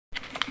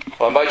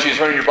I'll invite you to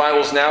turn your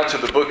Bibles now to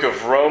the book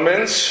of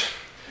Romans,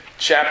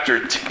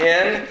 chapter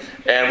 10.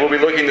 And we'll be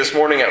looking this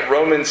morning at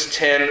Romans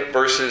 10,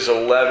 verses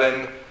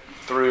 11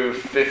 through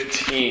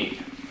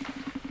 15.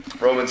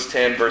 Romans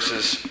 10,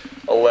 verses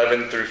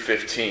 11 through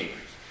 15.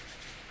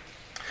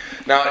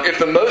 Now, if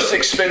the most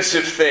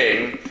expensive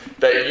thing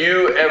that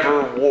you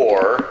ever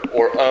wore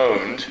or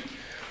owned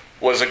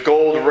was a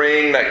gold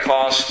ring that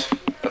cost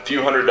a few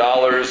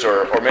 $100s,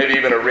 or maybe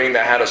even a ring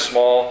that had a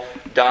small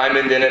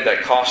diamond in it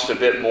that cost a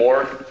bit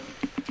more,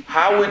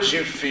 how would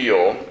you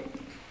feel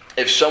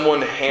if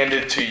someone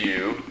handed to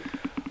you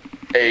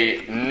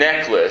a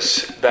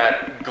necklace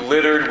that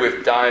glittered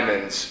with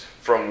diamonds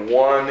from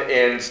one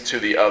end to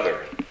the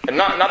other? And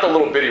not the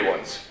little bitty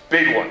ones,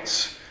 big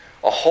ones.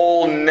 A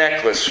whole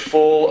necklace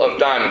full of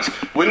diamonds.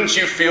 Wouldn't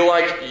you feel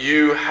like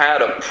you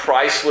had a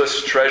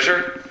priceless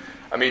treasure?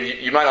 I mean,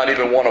 you might not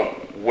even want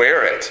to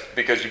wear it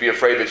because you'd be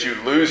afraid that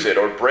you'd lose it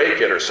or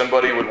break it or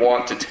somebody would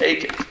want to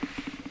take it.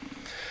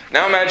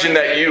 Now imagine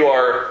that you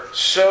are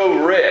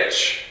so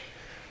rich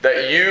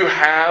that you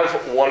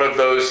have one of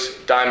those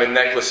diamond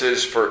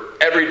necklaces for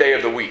every day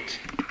of the week.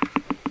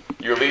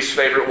 Your least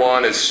favorite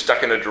one is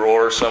stuck in a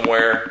drawer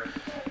somewhere.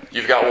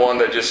 You've got one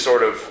that just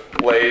sort of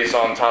lays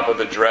on top of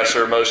the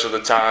dresser most of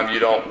the time. You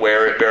don't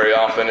wear it very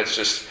often. It's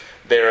just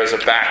there as a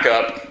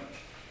backup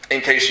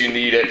in case you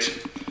need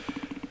it.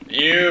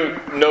 You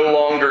no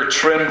longer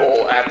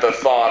tremble at the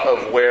thought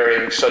of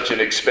wearing such an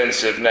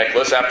expensive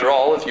necklace. After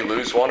all, if you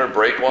lose one or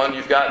break one,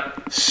 you've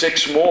got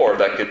 6 more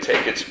that could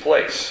take its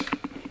place.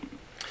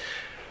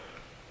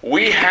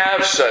 We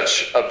have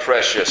such a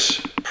precious,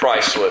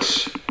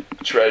 priceless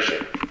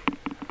treasure,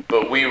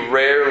 but we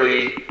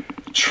rarely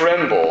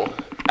tremble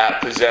at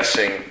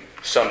possessing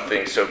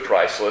something so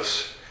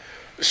priceless.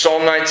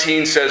 Psalm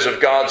 19 says of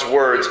God's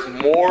words,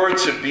 "More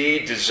to be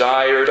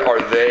desired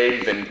are they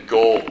than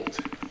gold,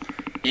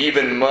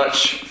 even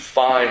much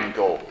fine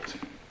gold."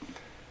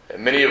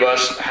 And many of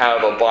us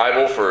have a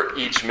Bible for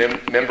each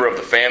member of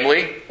the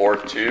family, or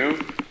 2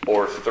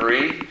 or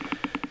 3.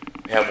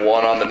 We have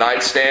one on the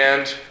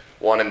nightstand,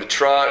 one in the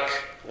truck,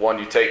 one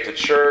you take to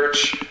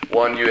church,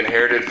 one you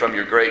inherited from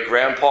your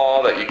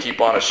great-grandpa that you keep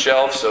on a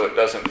shelf so it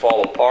doesn't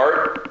fall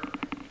apart,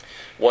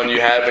 one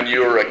you had when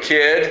you were a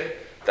kid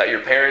that your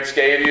parents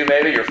gave you,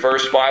 maybe your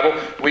first Bible.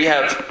 We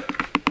have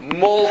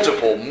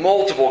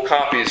multiple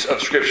copies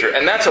of Scripture.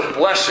 And that's a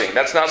blessing.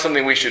 That's not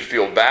something we should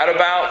feel bad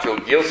about, feel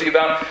guilty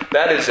about.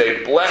 That is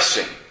a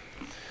blessing.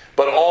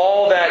 But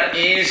all that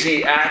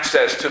easy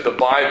access to the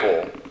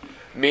Bible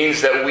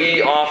means that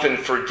we often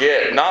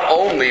forget not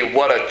only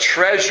what a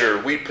treasure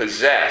we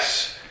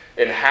possess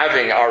in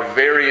having our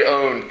very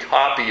own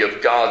copy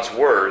of God's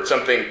Word,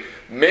 something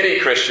many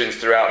Christians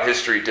throughout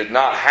history did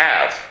not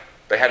have.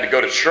 They had to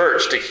go to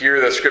church to hear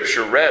the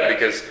Scripture read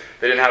because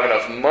they didn't have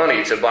enough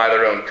money to buy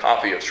their own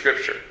copy of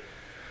Scripture.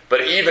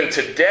 But even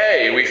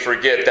today, we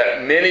forget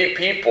that many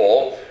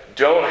people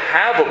don't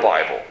have a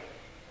Bible,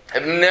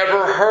 have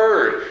never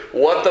heard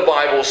what the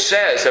Bible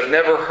says, have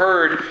never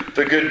heard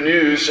the good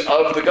news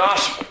of the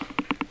gospel.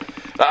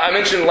 I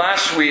mentioned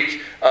last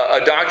week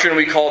a doctrine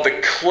we call the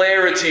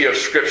clarity of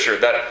Scripture,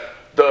 that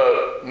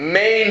the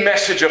main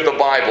message of the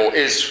Bible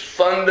is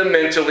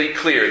fundamentally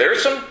clear. There are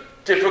some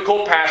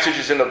difficult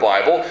passages in the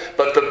Bible,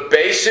 but the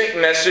basic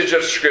message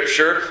of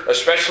Scripture,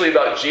 especially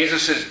about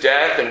Jesus'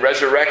 death and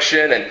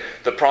resurrection and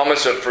the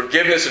promise of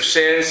forgiveness of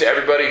sins to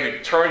everybody who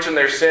turns from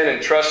their sin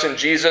and trusts in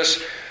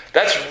Jesus,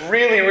 that's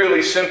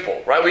really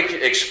simple, right? We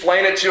can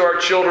explain it to our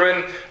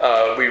children.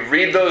 We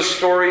read those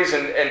stories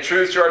and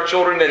truths to our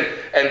children,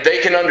 and they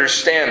can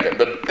understand them.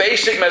 The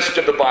basic message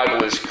of the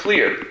Bible is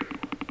clear.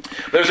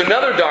 There's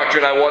another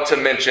doctrine I want to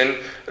mention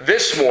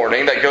this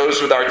morning that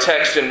goes with our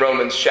text in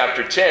Romans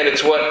chapter 10.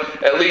 It's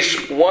what at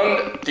least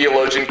one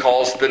theologian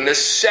calls the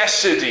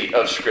necessity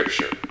of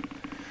Scripture.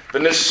 The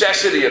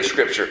necessity of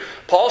Scripture.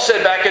 Paul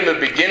said back in the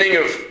beginning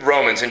of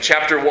Romans, in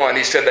chapter 1,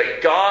 he said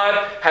that God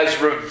has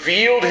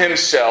revealed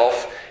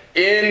Himself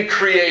in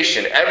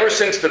creation. Ever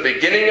since the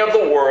beginning of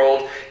the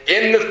world,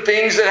 in the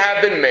things that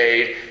have been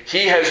made,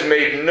 He has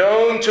made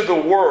known to the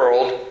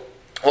world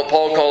what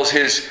Paul calls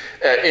His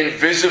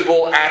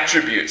invisible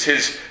attributes,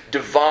 His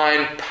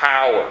divine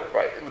power.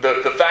 Right?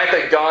 The fact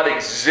that God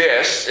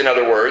exists, in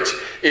other words,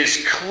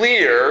 is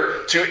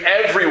clear to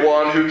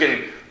everyone who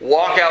can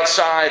walk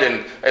outside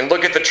and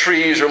look at the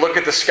trees or look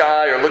at the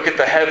sky or look at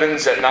the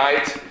heavens at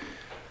night.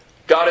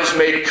 God has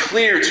made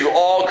clear to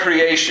all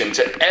creation,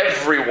 to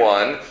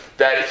everyone,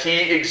 that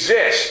He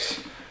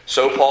exists.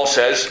 So Paul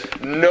says,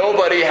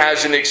 nobody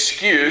has an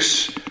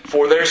excuse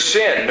for their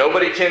sin.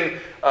 Nobody can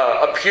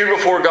appear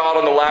before God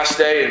on the last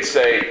day and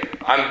say,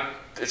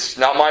 it's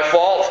not my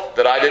fault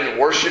that I didn't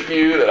worship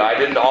you, that I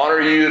didn't honor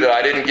you, that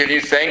I didn't give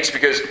you thanks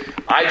because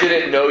I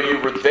didn't know you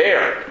were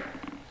there.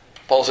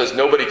 Paul says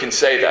nobody can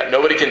say that.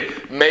 Nobody can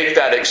make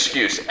that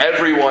excuse.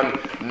 Everyone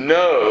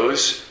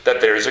knows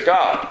that there's a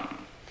God.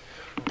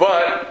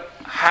 But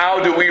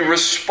how do we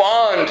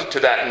respond to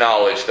that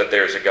knowledge that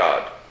there's a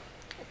God?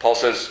 Paul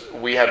says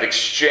we have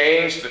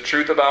exchanged the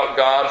truth about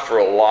God for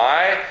a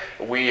lie.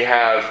 We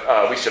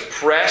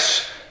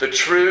suppress the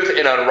truth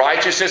in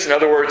unrighteousness. In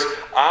other words,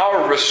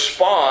 our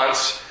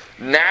response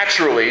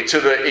naturally to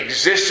the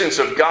existence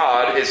of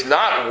God is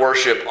not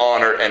worship,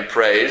 honor, and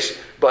praise,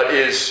 but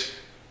is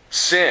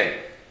sin,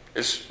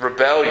 is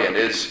rebellion,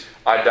 is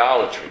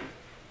idolatry.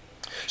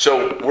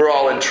 So we're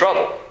all in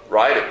trouble,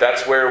 right? If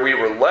that's where we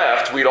were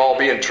left, we'd all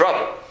be in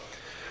trouble.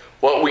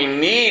 What we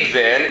need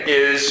then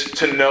is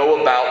to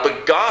know about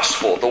the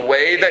gospel, the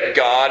way that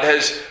God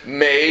has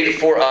made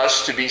for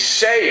us to be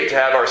saved, to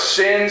have our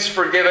sins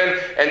forgiven,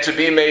 and to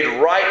be made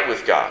right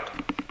with God.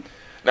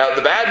 Now,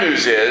 the bad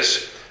news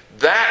is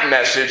that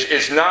message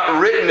is not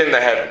written in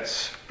the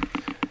heavens.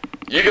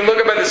 You can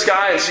look up at the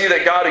sky and see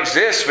that God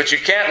exists, but you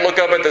can't look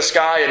up at the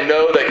sky and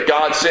know that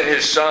God sent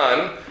His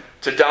Son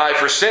to die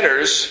for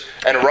sinners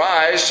and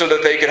rise so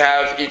that they could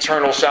have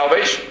eternal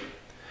salvation.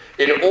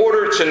 In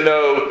order to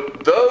know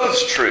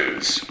those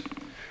truths,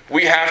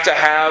 we have to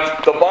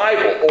have the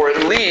Bible, or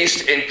at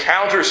least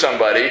encounter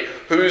somebody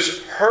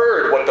who's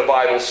heard what the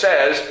Bible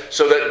says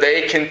so that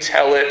they can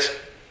tell it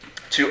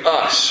to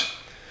us.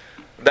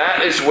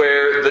 That is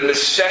where the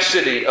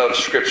necessity of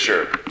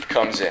Scripture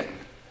comes in.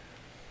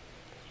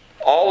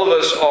 All of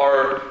us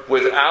are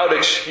without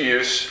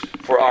excuse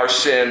for our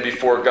sin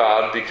before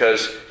God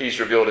because He's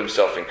revealed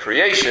Himself in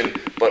creation,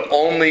 but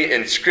only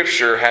in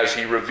Scripture has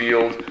He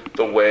revealed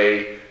the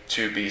way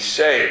to be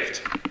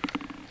saved.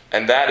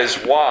 And that is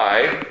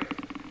why,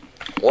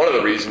 one of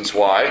the reasons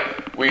why,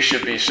 we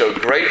should be so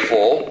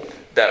grateful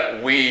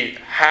that we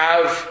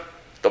have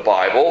the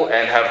Bible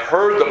and have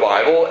heard the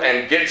Bible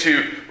and get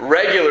to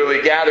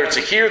regularly gather to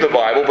hear the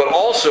Bible, but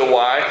also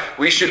why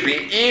we should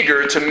be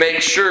eager to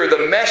make sure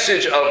the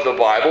message of the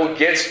Bible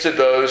gets to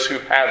those who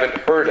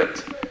haven't heard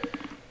it.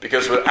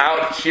 Because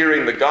without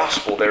hearing the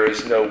gospel, there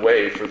is no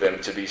way for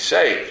them to be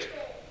saved.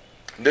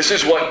 This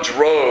is what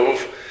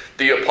drove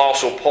the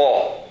Apostle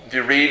Paul. If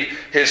you read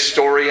his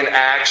story in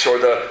Acts, or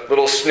the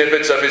little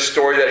snippets of his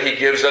story that he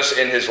gives us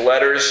in his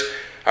letters,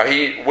 how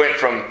he went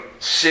from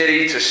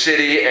city to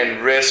city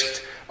and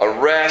risked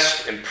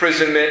arrest,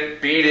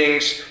 imprisonment,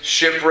 beatings,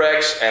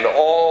 shipwrecks, and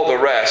all the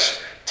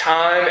rest,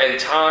 time and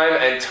time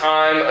and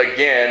time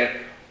again.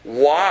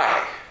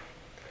 Why?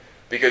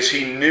 Because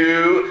he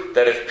knew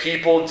that if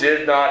people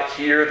did not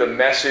hear the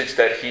message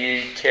that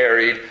he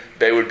carried,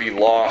 they would be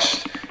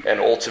lost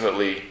and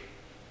ultimately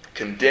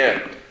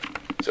condemned.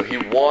 So he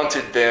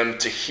wanted them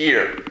to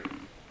hear.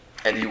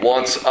 And he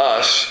wants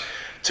us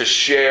to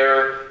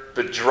share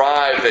the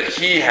drive that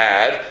he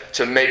had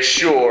to make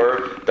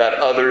sure that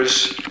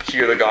others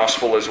hear the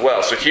gospel as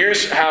well. So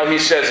here's how he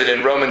says it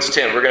in Romans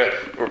 10.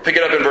 We'll pick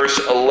it up in verse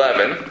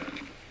 11.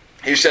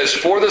 He says,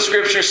 "For the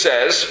Scripture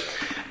says,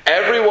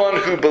 everyone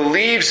who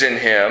believes in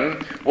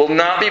Him will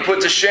not be put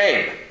to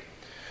shame.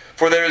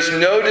 For there is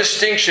no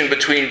distinction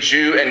between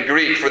Jew and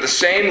Greek, for the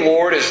same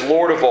Lord is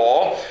Lord of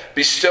all,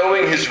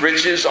 bestowing His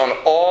riches on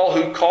all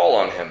who call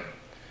on Him.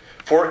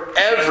 For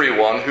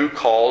everyone who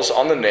calls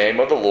on the name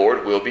of the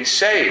Lord will be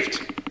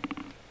saved.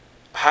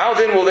 How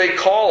then will they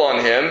call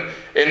on Him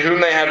in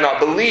whom they have not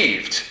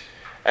believed?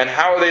 And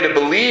how are they to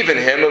believe in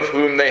Him of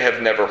whom they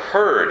have never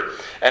heard?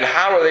 And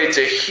how are they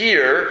to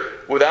hear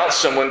without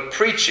someone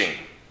preaching?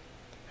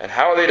 And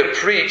how are they to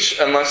preach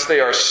unless they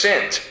are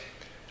sent?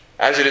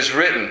 As it is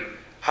written,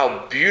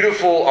 how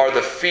beautiful are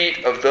the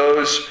feet of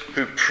those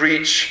who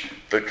preach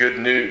the good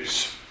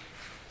news."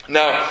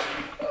 Now,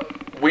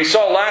 we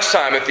saw last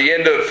time at the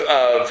end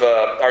of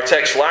our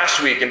text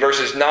last week in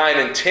verses 9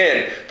 and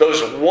 10,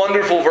 those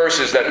wonderful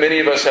verses that many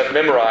of us have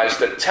memorized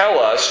that tell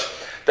us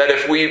that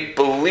if we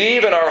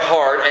believe in our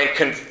heart and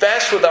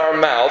confess with our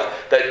mouth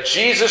that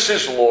Jesus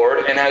is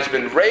Lord and has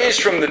been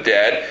raised from the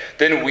dead,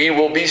 then we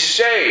will be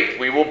saved.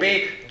 We will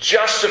be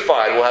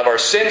justified. We'll have our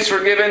sins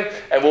forgiven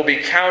and we'll be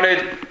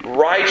counted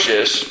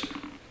righteous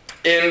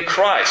in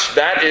Christ.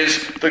 That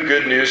is the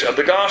good news of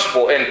the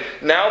gospel. And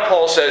now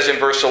Paul says in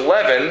verse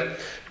 11,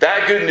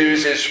 that good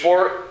news is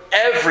for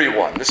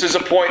everyone. This is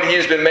a point he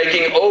has been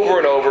making over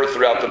and over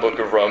throughout the book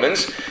of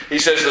Romans. He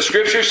says, the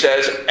Scripture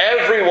says,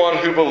 everyone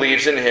who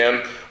believes in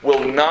Him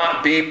will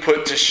not be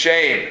put to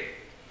shame.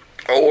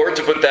 Or,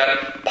 to put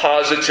that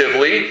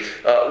positively,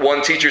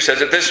 one teacher says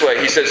it this way.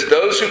 He says,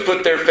 those who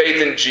put their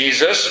faith in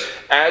Jesus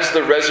as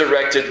the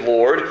resurrected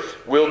Lord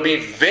will be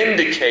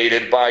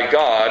vindicated by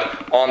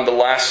God on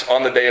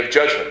the day of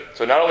judgment.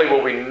 So not only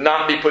will we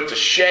not be put to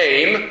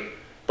shame,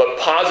 but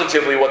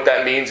positively what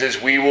that means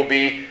is we will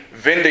be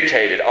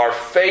vindicated. Our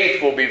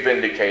faith will be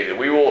vindicated.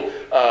 We will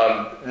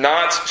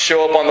not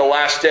show up on the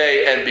last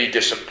day and be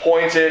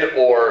disappointed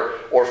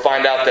or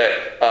find out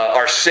that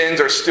our sins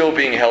are still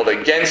being held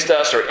against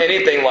us or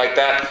anything like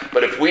that.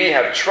 But if we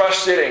have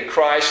trusted in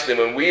Christ, then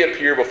when we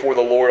appear before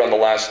the Lord on the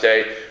last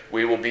day,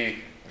 we will be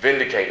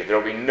vindicated. There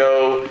will be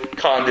no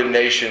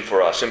condemnation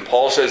for us. And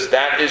Paul says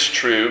that is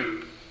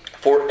true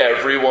for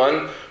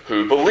everyone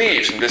who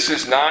believes. And this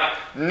is not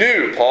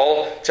new.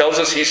 Paul tells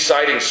us he's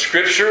citing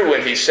Scripture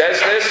when he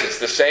says this. It's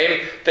the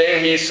same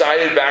thing he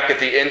cited back at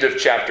the end of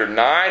chapter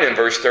 9 in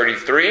verse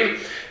 33.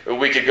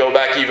 We could go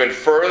back even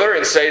further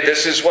and say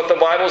this is what the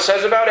Bible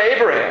says about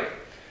Abraham.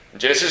 In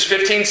Genesis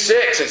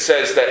 15:6, it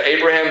says that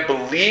Abraham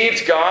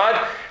believed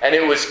God and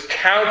it was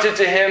counted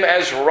to him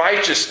as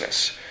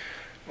righteousness.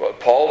 Well,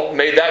 Paul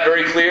made that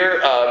very clear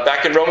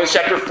back in Romans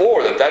chapter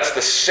 4, that that's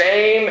the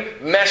same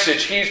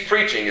message he's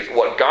preaching. It's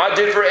what God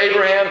did for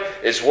Abraham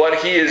is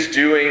what he is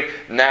doing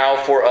now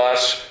for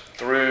us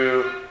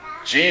through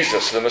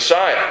Jesus, the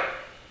Messiah.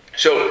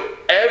 So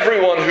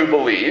everyone who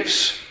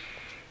believes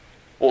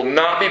will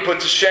not be put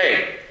to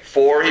shame.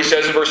 For, he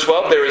says in verse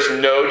 12, there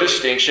is no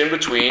distinction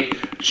between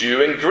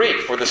Jew and Greek.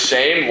 For the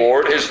same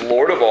Lord is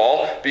Lord of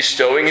all,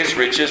 bestowing his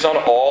riches on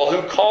all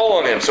who call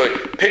on him. So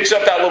he picks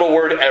up that little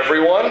word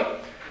everyone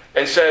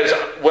and says,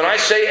 when I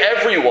say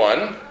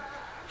everyone,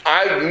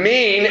 I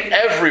mean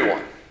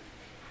everyone.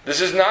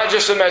 This is not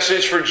just a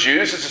message for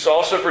Jews. This is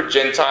also for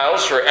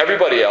Gentiles, for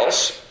everybody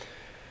else.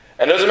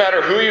 And it doesn't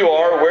matter who you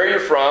are, or where you're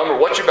from, or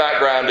what your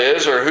background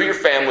is, or who your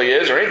family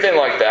is, or anything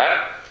like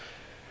that.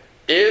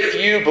 If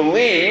you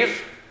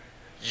believe,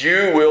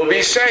 you will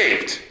be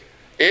saved.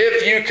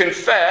 If you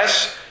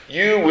confess,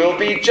 you will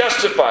be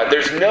justified.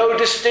 There's no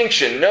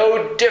distinction,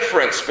 no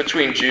difference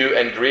between Jew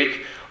and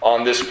Greek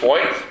on this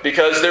point,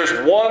 because there's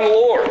one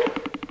Lord,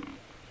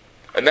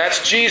 and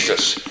that's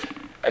Jesus.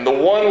 And the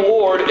one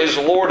Lord is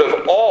Lord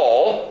of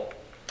all,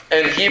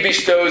 and he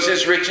bestows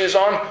his riches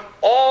on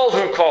all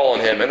who call on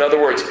him. In other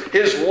words,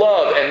 his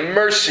love and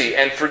mercy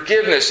and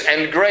forgiveness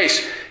and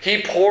grace,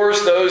 he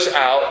pours those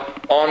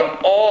out on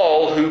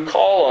all who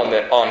call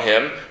on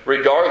him,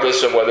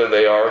 regardless of whether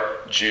they are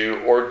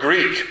Jew or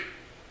Greek.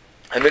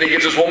 And then he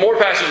gives us one more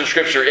passage of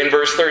Scripture in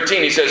verse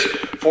 13. He says,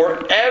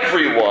 for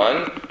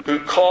everyone who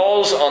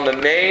calls on the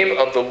name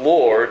of the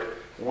Lord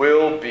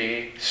will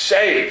be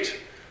saved.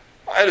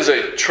 That is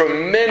a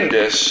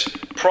tremendous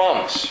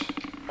promise.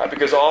 Right?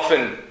 Because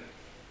often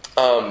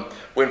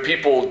when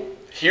people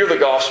hear the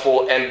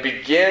gospel and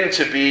begin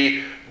to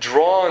be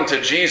drawn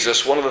to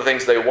Jesus, one of the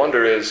things they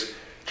wonder is,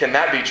 can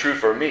that be true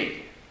for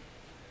me?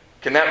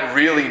 Can that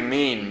really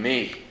mean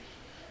me?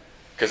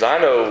 Because I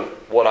know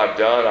what I've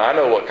done. I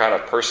know what kind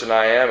of person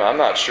I am. I'm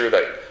not sure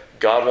that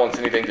God wants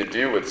anything to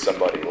do with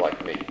somebody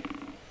like me.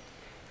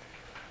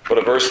 But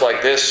a verse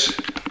like this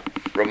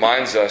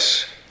reminds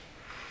us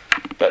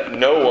that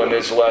no one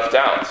is left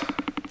out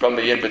from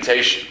the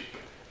invitation.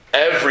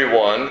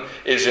 Everyone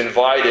is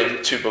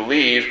invited to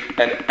believe,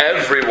 and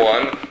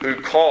everyone who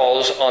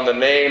calls on the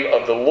name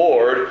of the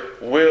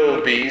Lord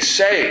will be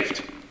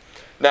saved.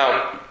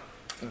 Now,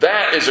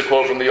 that is a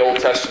quote from the Old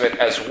Testament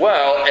as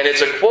well, and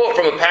it's a quote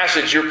from a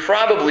passage you're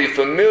probably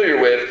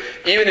familiar with,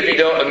 even if you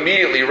don't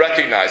immediately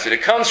recognize it.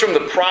 It comes from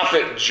the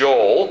prophet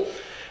Joel,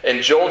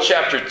 in Joel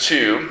chapter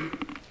 2.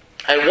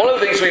 And one of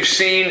the things we've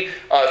seen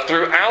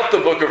throughout the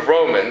book of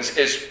Romans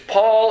is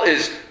Paul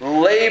is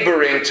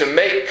laboring to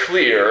make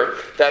clear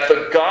that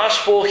the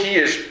gospel he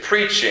is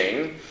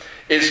preaching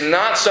is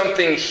not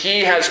something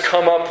he has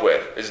come up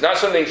with. It's not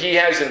something he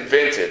has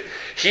invented.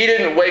 He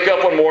didn't wake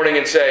up one morning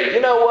and say, you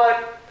know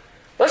what?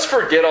 Let's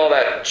forget all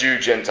that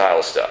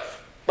Jew-Gentile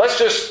stuff. Let's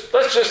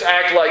just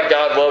act like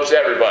God loves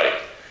everybody.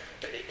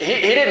 He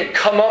didn't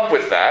come up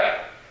with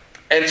that.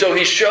 And so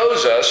he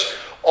shows us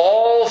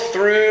all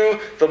through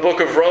the book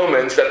of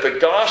Romans that the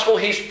gospel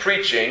he's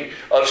preaching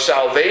of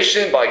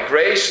salvation by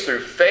grace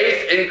through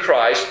faith in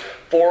Christ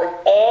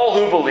for all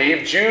who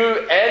believe,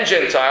 Jew and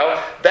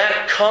Gentile,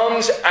 that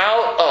comes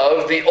out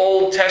of the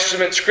Old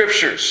Testament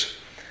scriptures.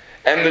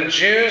 And the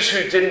Jews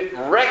who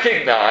didn't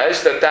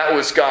recognize that that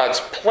was God's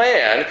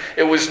plan,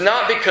 it was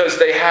not because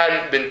they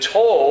hadn't been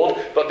told,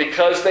 but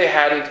because they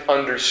hadn't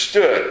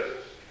understood.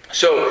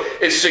 So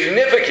it's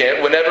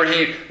significant whenever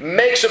he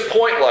makes a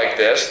point like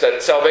this,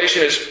 that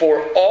salvation is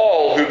for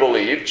all who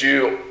believe,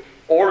 Jew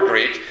or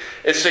Greek.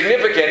 It's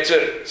significant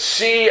to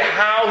see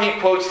how he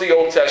quotes the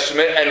Old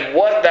Testament and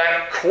what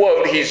that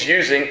quote he's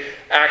using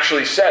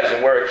actually says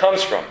and where it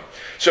comes from.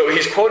 So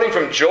he's quoting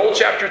from Joel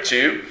chapter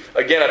 2.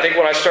 Again, I think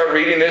when I start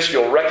reading this,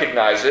 you'll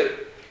recognize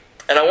it.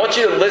 And I want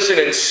you to listen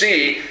and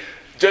see,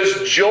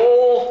 does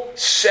Joel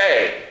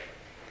say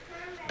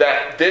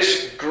that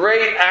this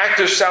great act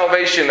of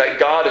salvation that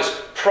God is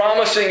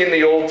promising in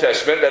the Old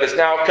Testament, that has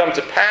now come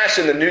to pass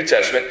in the New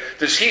Testament,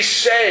 does he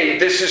say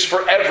this is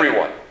for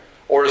everyone?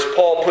 Or is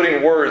Paul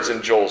putting words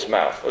in Joel's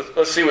mouth?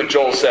 Let's see what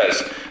Joel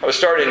says. I was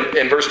starting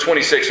in verse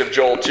 26 of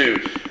Joel 2.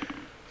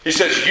 He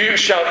says, you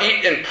shall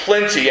eat in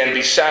plenty and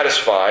be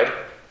satisfied,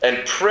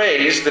 and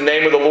praise the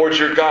name of the Lord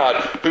your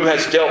God, who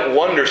has dealt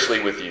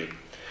wondrously with you.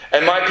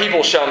 And my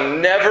people shall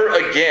never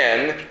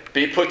again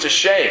be put to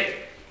shame.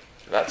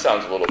 That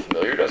sounds a little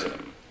familiar, doesn't it?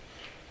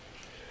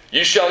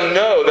 You shall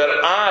know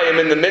that I am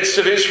in the midst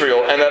of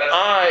Israel, and that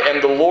I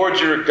am the Lord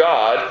your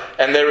God,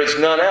 and there is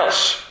none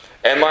else.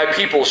 And my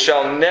people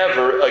shall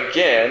never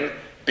again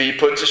be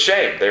put to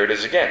shame. There it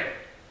is again.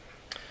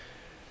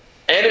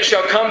 And it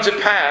shall come to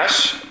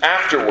pass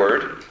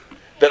afterward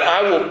that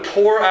I will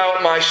pour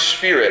out my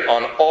spirit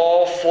on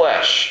all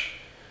flesh.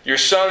 Your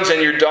sons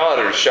and your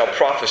daughters shall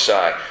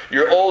prophesy.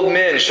 Your old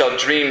men shall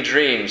dream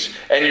dreams,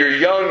 and your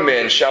young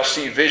men shall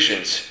see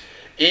visions.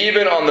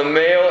 Even on the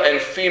male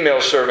and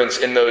female servants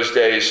in those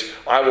days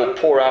I will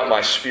pour out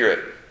my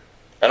spirit.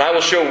 And I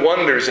will show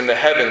wonders in the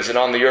heavens and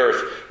on the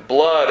earth,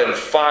 blood and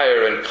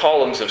fire and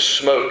columns of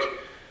smoke.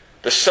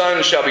 The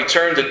sun shall be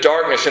turned to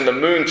darkness and the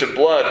moon to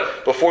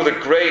blood before the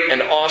great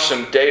and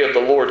awesome day of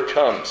the Lord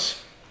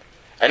comes.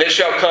 And it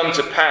shall come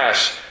to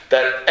pass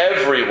that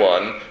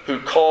everyone who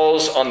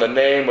calls on the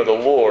name of the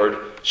Lord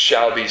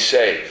shall be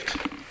saved.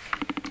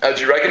 Do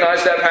you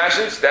recognize that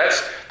passage?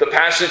 That's the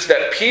passage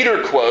that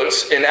Peter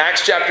quotes in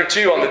Acts chapter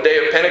 2 on the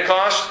day of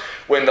Pentecost,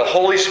 when the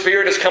Holy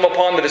Spirit has come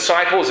upon the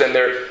disciples and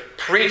they're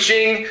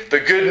preaching the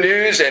good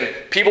news, and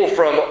people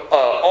from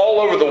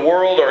all over the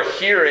world are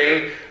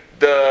hearing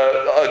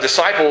the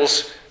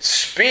disciples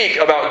speak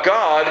about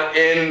God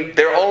in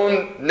their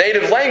own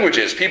native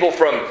languages. People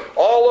from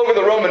all over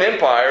the Roman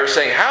Empire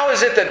saying, how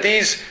is it that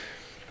these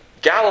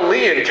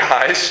Galilean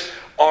guys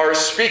are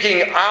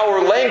speaking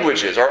our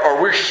languages?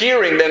 Or we're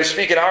hearing them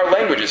speak in our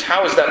languages.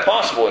 How is that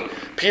possible? And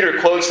Peter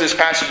quotes this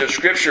passage of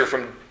Scripture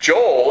from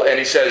Joel, and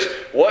he says,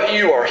 what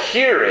you are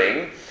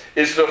hearing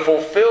is the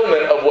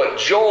fulfillment of what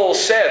Joel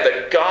said,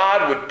 that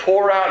God would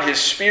pour out His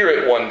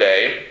Spirit one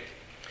day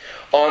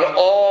on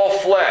all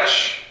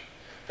flesh.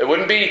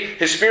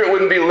 His Spirit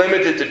wouldn't be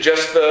limited to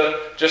just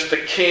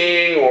the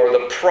king or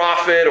the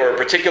prophet or a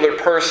particular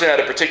person at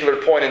a particular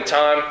point in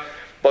time,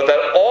 but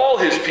that all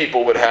His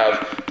people would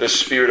have the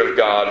Spirit of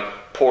God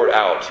poured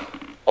out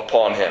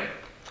upon him.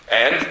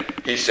 And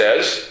he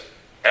says,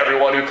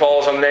 everyone who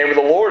calls on the name of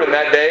the Lord in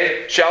that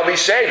day shall be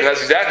saved. And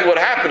that's exactly what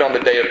happened on the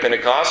day of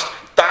Pentecost.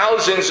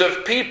 Thousands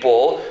of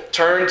people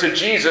turned to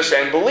Jesus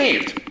and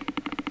believed.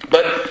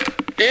 But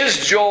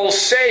is Joel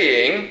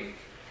saying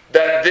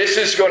that this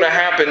is going to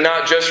happen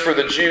not just for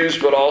the Jews,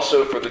 but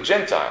also for the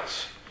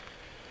Gentiles?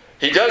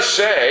 He does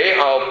say,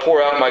 I'll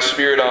pour out my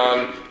Spirit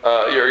on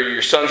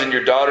your sons and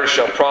your daughters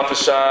shall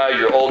prophesy,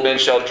 your old men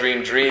shall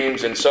dream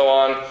dreams, and so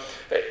on.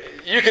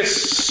 You could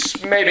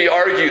maybe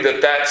argue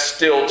that that's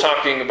still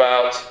talking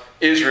about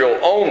Israel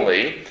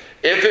only,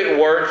 if it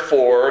weren't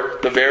for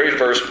the very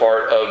first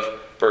part of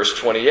verse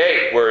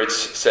 28, where it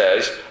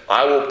says,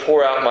 I will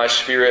pour out my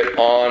Spirit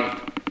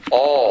on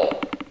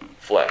all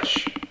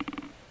flesh.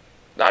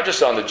 Not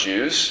just on the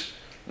Jews,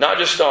 not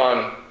just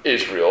on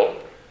Israel,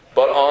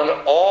 but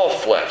on all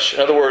flesh. In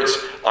other words,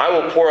 I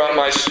will pour out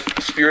my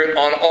Spirit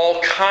on all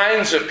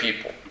kinds of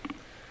people.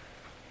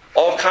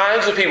 All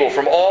kinds of people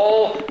from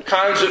all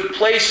kinds of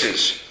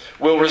places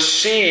will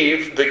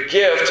receive the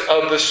gift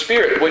of the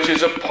Spirit, which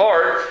is a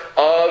part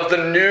of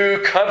the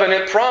new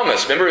covenant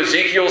promise. Remember,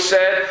 Ezekiel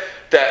said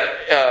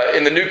that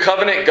in the new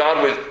covenant,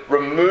 God would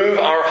remove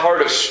our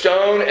heart of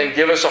stone and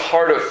give us a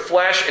heart of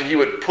flesh, and He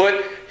would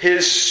put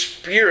His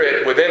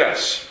Spirit within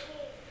us.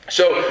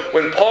 So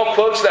when Paul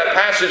quotes that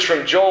passage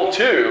from Joel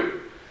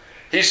 2,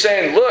 he's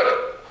saying,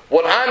 look,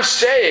 what I'm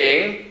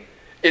saying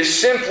is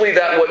simply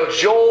that what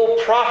Joel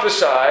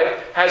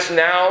prophesied has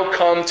now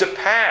come to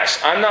pass.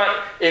 I'm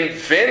not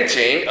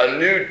inventing a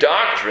new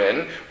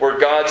doctrine where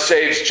God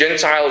saves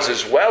Gentiles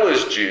as well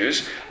as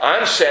Jews.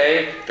 I'm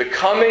saying the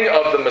coming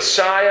of the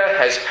Messiah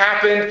has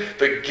happened.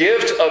 The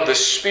gift of the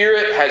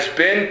Spirit has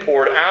been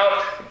poured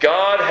out.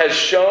 God has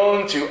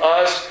shown to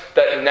us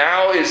that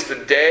now is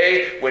the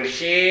day when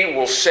He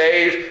will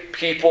save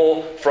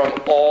people from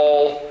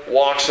all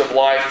walks of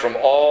life, from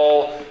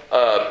all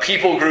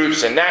people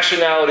groups and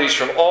nationalities,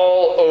 from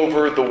all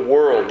over the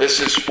world. This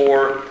is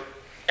for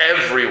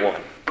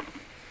everyone.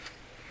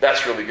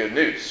 That's really good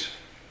news.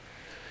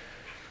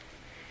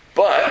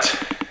 But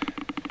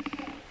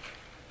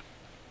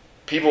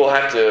people will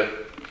have to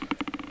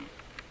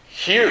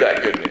hear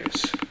that good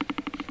news.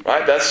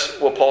 Right? That's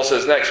what Paul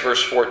says next,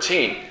 verse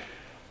 14.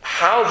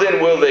 How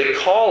then will they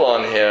call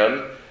on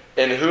Him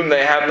in whom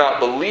they have not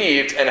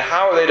believed? And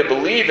how are they to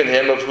believe in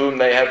Him of whom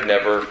they have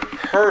never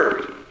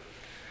heard?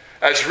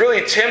 It's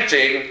really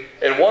tempting,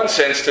 in one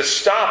sense, to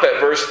stop at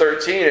verse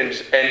 13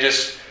 and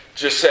just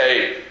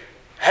say,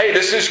 hey,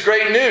 this is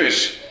great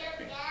news.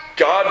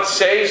 God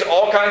saves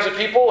all kinds of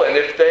people, and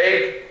if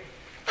they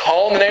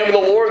call on the name of the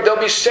Lord, they'll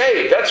be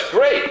saved. That's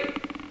great.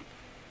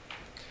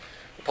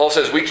 Paul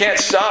says we can't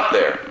stop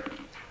there.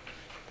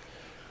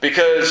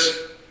 Because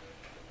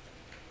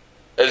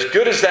as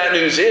good as that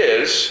news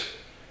is,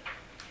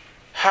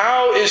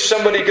 how is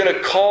somebody going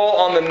to call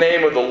on the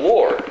name of the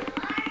Lord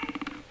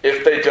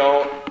if they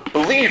don't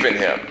believe in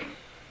Him?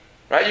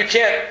 Right? You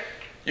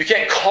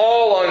can't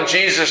call on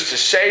Jesus to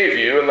save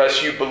you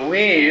unless you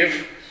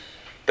believe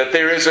that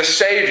there is a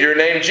Savior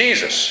named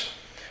Jesus.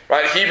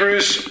 Right?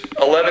 Hebrews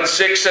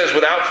 11:6 says,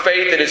 without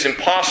faith it is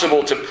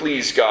impossible to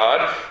please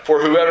God,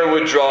 for whoever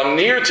would draw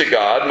near to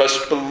God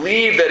must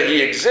believe that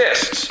He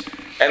exists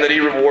and that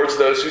He rewards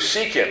those who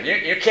seek Him.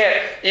 You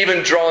can't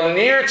even draw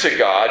near to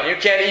God. You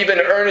can't even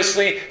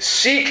earnestly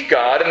seek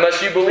God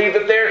unless you believe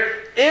that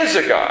there is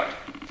a God.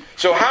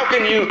 So how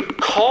can you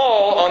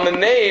call on the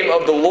name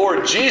of the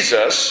Lord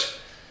Jesus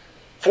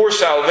for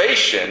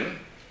salvation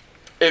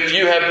if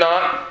you have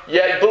not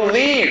yet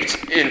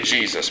believed in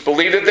Jesus?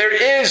 Believe that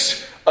there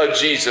is a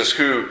Jesus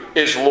who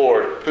is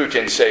Lord, who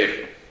can save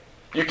you.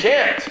 You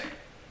can't.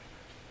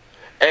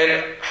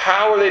 And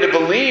how are they to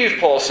believe,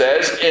 Paul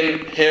says,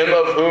 in him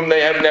of whom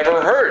they have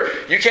never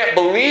heard? You can't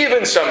believe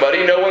in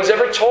somebody no one's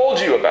ever told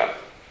you about.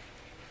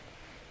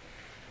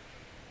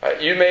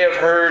 You may have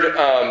heard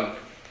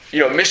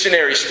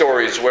missionary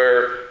stories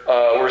where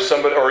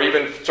somebody, or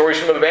even stories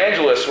from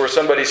evangelists where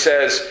somebody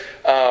says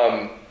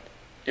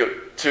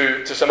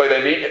to somebody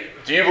they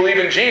meet, "Do you believe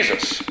in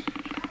Jesus?"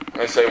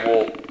 And they say,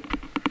 "Well,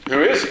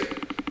 who is he?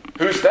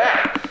 Who's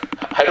that?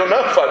 I don't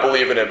know if I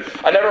believe in him.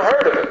 I never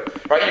heard of him."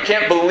 Right? You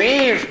can't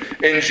believe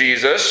in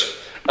Jesus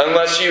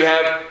unless you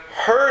have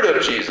heard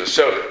of Jesus.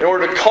 So in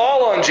order to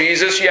call on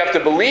Jesus, you have to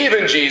believe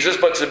in Jesus.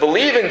 But to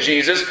believe in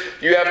Jesus,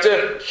 you have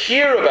to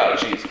hear about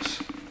Jesus.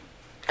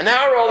 And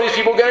how are all these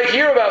people going to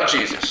hear about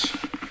Jesus?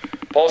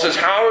 Paul says,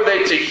 how are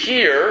they to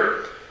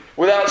hear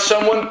without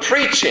someone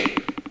preaching?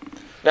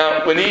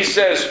 Now, when he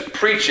says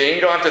preaching,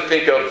 you don't have to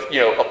think of,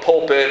 a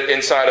pulpit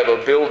inside of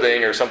a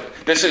building or something.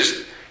 This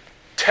is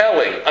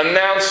telling,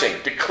 announcing,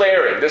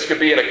 declaring. This could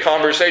be in a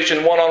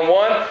conversation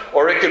one-on-one,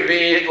 or it could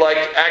be like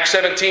Acts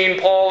 17,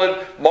 Paul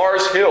at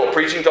Mars Hill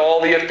preaching to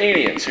all the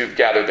Athenians who've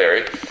gathered there.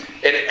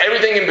 And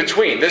everything in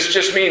between. This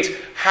just means,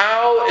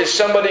 how is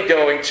somebody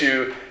going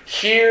to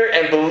hear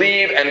and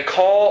believe and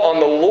call on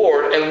the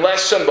Lord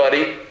unless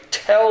somebody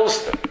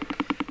tells them?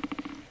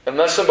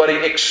 Unless somebody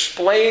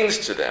explains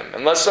to them?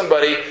 Unless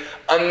somebody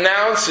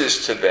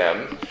announces to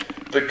them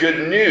the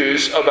good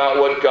news about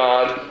what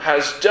God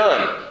has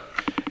done?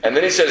 And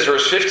then he says,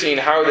 verse 15,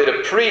 how are they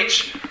to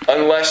preach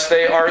unless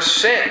they are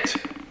sent?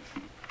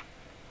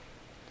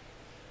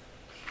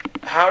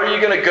 How are you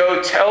going to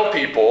go tell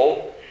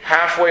people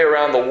halfway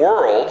around the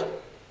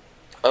world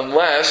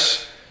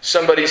unless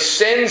somebody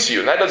sends you?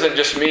 And that doesn't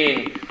just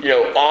mean,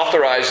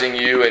 authorizing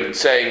you and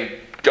saying,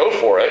 go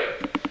for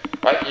it.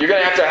 Right? You're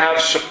going to have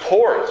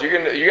support.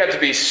 You have to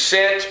be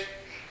sent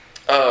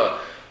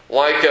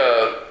like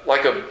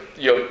a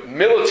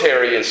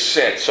military is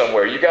sent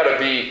somewhere. You got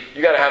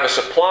to have a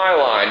supply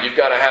line. You've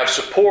got to have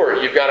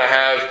support. You've got to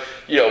have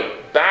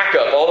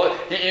backup.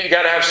 You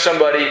got to have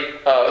somebody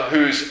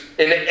who's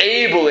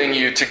enabling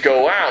you to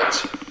go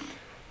out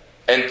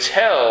and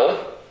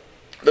tell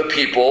the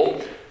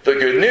people the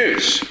good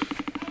news.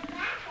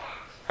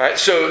 All right,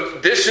 so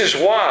this is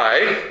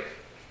why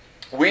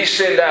we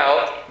send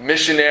out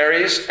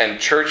missionaries and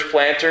church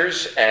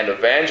planters and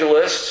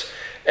evangelists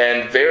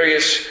and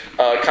various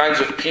kinds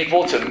of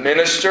people to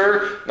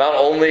minister, not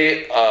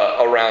only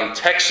around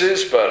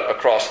Texas, but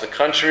across the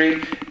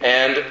country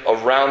and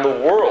around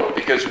the world.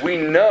 Because we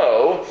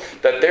know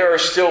that there are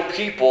still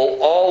people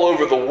all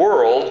over the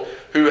world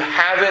who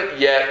haven't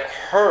yet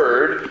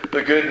heard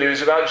the good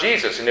news about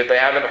Jesus. And if they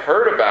haven't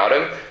heard about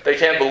Him, they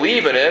can't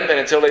believe in Him. And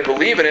until they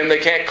believe in Him, they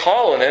can't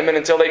call on Him. And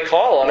until they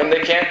call on Him,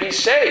 they can't be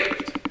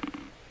saved.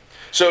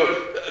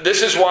 So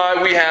this is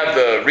why we have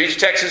the Reach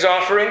Texas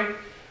offering.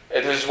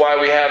 This is why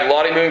we have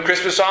Lottie Moon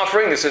Christmas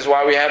offering. This is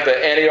why we have the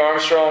Annie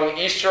Armstrong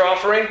Easter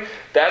offering.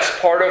 That's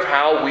part of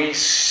how we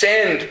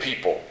send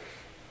people.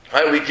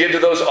 Right? We give to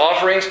those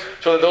offerings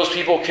so that those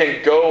people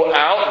can go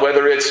out,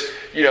 whether it's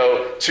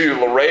to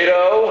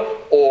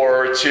Laredo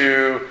or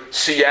to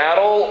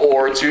Seattle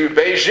or to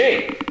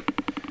Beijing.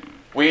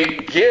 We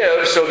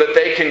give so that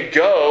they can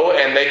go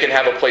and they can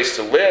have a place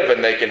to live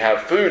and they can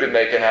have food and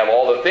they can have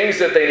all the things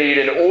that they need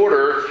in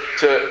order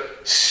to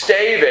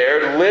stay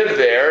there, live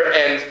there,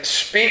 and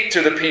speak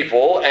to the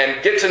people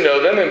and get to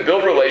know them and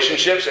build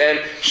relationships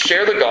and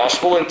share the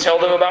gospel and tell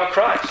them about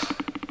Christ.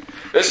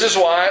 This is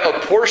why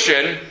a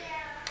portion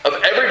of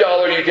every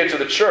dollar you get to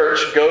the church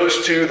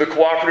goes to the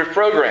cooperative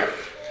program.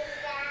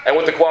 And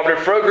what the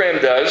cooperative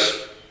program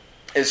does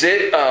is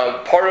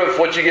part of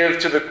what we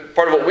give to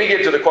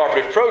the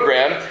cooperative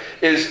program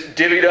is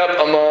divvied up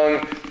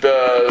among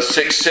the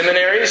 6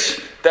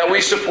 seminaries that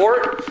we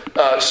support,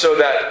 so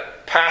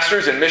that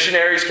pastors and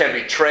missionaries can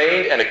be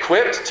trained and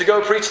equipped to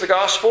go preach the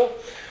gospel.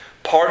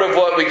 Part of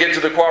what we give to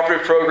the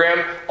cooperative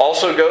program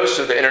also goes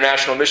to the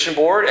International Mission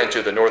Board and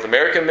to the North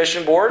American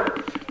Mission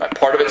Board.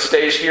 Part of it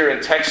stays here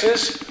in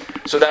Texas.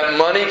 So that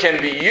money can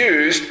be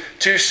used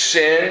to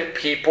send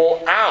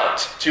people out,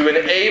 to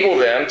enable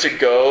them to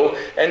go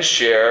and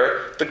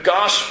share the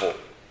gospel.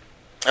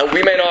 Now,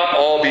 we may not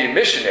all be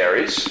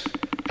missionaries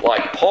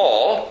like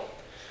Paul,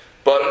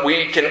 but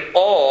we can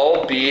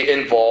all be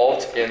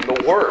involved in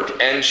the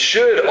work and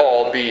should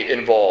all be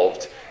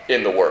involved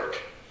in the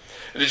work.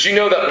 Did you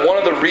know that one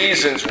of the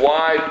reasons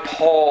why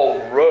Paul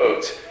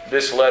wrote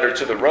this letter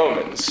to the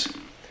Romans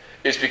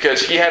is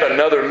because he had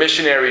another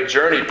missionary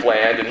journey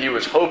planned, and he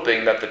was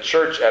hoping that the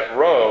church at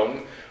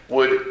Rome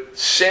would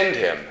send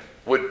him,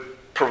 would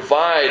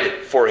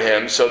provide for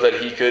him so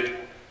that he could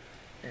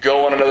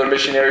go on another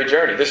missionary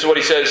journey. This is what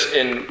he says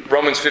in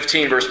Romans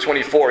 15, verse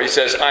 24. He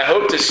says, "I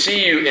hope to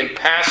see you in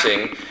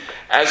passing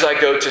as I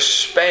go to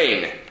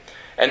Spain,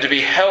 and to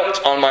be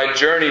helped on my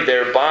journey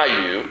there by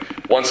you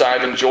once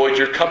I've enjoyed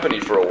your company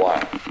for a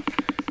while."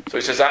 So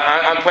he says,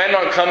 I'm planning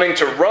on coming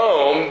to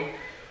Rome,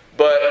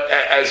 but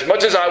as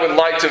much as I would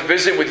like to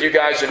visit with you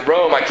guys in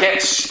Rome, I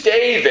can't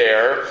stay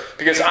there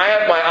because I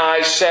have my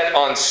eyes set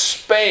on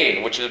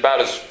Spain, which is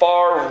about as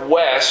far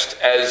west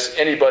as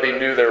anybody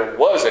knew there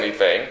was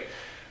anything.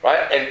 Right?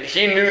 And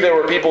he knew there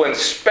were people in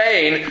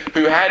Spain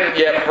who hadn't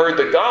yet heard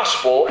the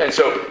gospel, and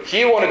so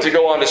he wanted to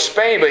go on to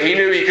Spain, but he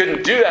knew he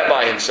couldn't do that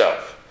by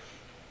himself.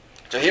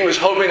 So he was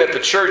hoping that the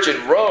church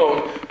in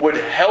Rome would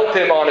help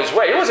him on his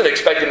way. He wasn't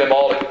expecting them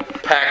all to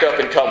pack up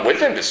and come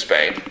with him to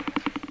Spain.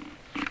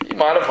 He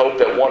might have hoped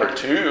that one or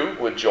two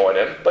would join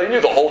him, but he knew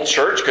the whole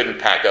church couldn't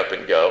pack up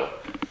and go.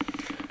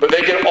 But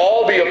they could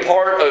all be a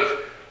part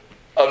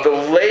of the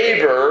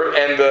labor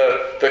and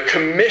the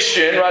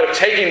commission, right, of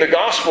taking the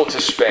gospel to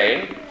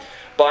Spain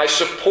by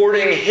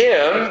supporting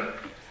him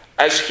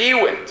as he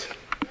went.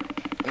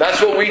 And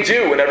that's what we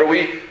do whenever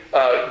we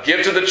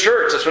give to the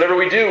church. That's whatever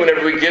we do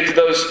whenever we give to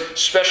those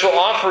special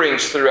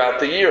offerings throughout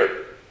the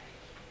year.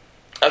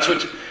 That's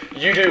what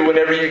you do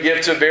whenever you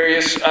give to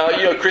various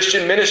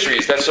Christian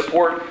ministries that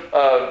support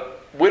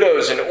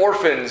widows and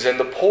orphans and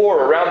the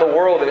poor around the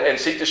world and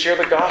seek to share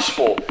the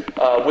gospel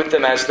with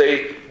them as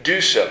they do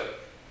so.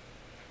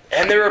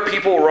 And there are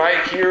people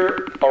right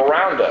here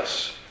around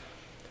us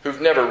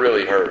who've never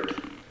really heard,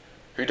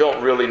 who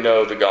don't really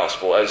know the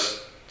gospel.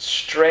 As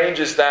strange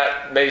as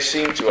that may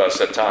seem to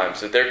us at times,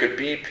 that there could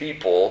be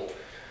people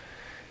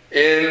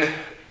in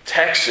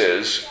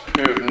Texas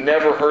who've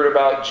never heard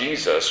about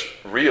Jesus,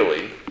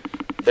 really.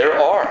 There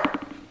are.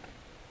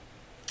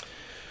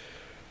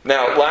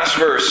 Now, last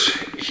verse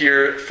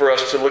here for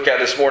us to look at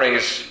this morning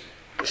is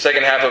the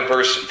second half of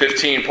verse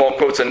 15. Paul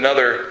quotes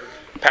another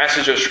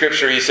passage of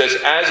Scripture. He says,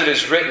 "As it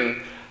is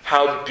written,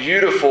 how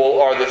beautiful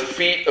are the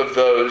feet of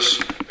those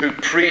who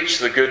preach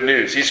the good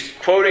news." He's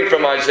quoting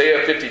from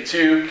Isaiah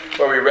 52,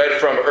 where we read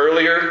from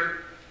earlier.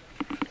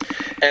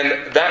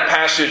 And that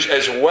passage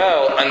as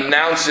well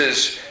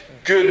announces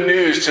good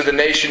news to the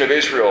nation of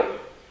Israel.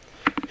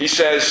 He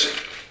says,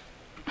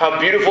 "How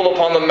beautiful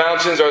upon the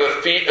mountains are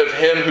the feet of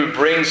him who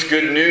brings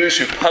good news,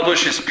 who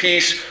publishes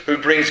peace, who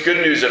brings good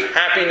news of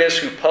happiness,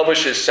 who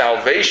publishes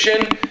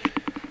salvation."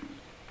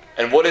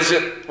 And what is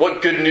it?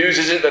 What good news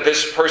is it that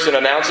this person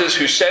announces?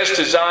 Who says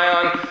to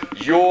Zion,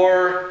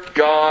 "Your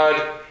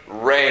God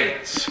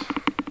reigns."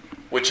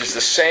 Which is the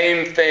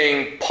same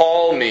thing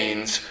Paul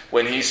means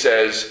when he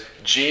says,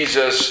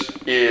 "Jesus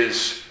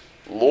is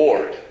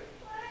Lord."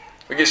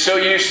 We get so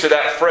used to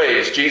that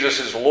phrase,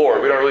 "Jesus is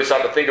Lord," we don't really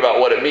stop to think about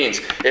what it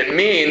means. It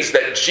means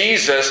that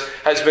Jesus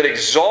has been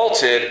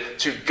exalted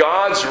to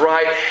God's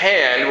right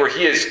hand, where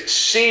he is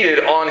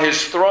seated on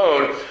his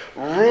throne,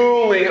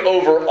 ruling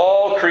over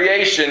all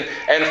creation,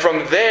 and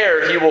from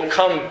there he will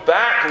come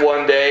back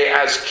one day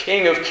as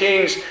King of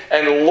Kings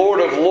and Lord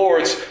of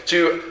Lords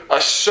to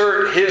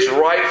assert his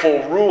rightful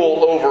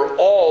rule over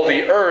all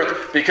the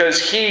earth,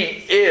 because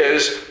he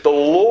is the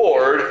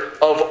Lord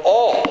of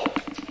all.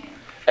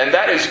 And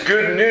that is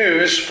good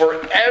news for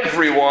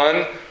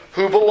everyone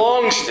who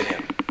belongs to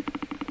him.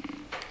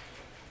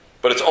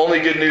 But it's only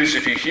good news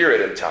if you hear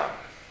it in time.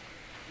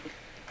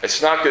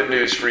 It's not good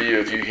news for you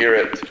if you hear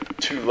it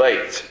too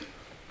late.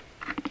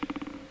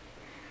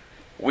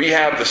 We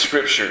have the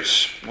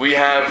Scriptures. We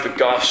have the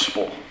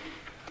gospel.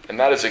 And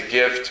that is a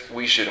gift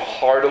we should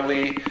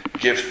heartily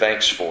give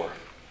thanks for.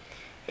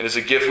 It is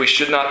a gift we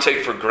should not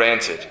take for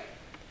granted.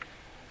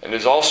 And it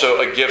is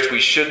also a gift we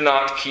should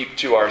not keep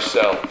to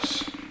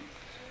ourselves.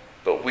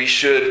 But we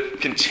should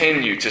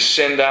continue to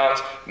send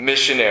out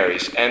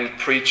missionaries and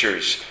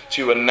preachers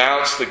to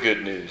announce the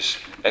good news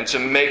and to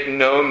make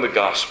known the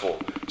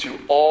gospel to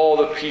all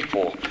the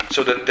people,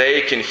 so that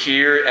they can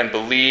hear and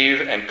believe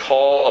and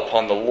call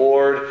upon the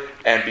Lord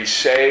and be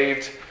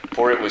saved.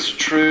 For it was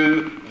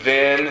true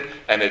then,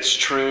 and it's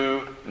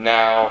true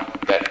now,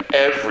 that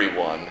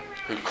everyone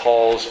who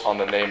calls on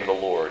the name of the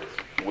Lord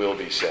will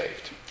be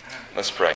saved. Let's pray.